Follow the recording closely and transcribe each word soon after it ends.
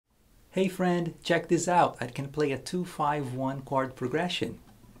Hey friend, check this out. I can play a 2-5-1 chord progression.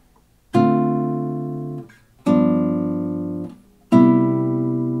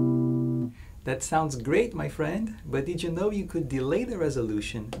 That sounds great, my friend, but did you know you could delay the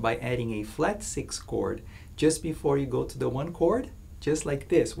resolution by adding a flat 6 chord just before you go to the 1 chord? Just like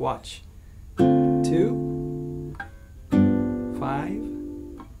this, watch. 2, 5,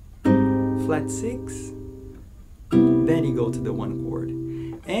 flat 6, then you go to the 1 chord.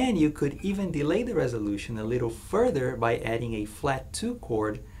 And you could even delay the resolution a little further by adding a flat 2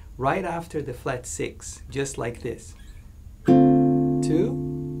 chord right after the flat 6, just like this.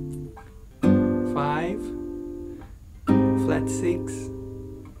 2, 5, flat 6,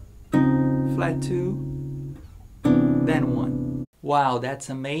 flat 2, then 1. Wow, that's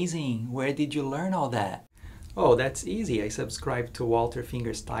amazing! Where did you learn all that? Oh, that's easy. I subscribe to Walter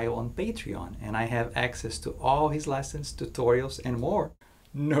Fingerstyle on Patreon, and I have access to all his lessons, tutorials, and more.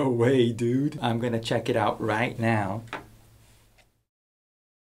 No way, dude. I'm gonna check it out right now.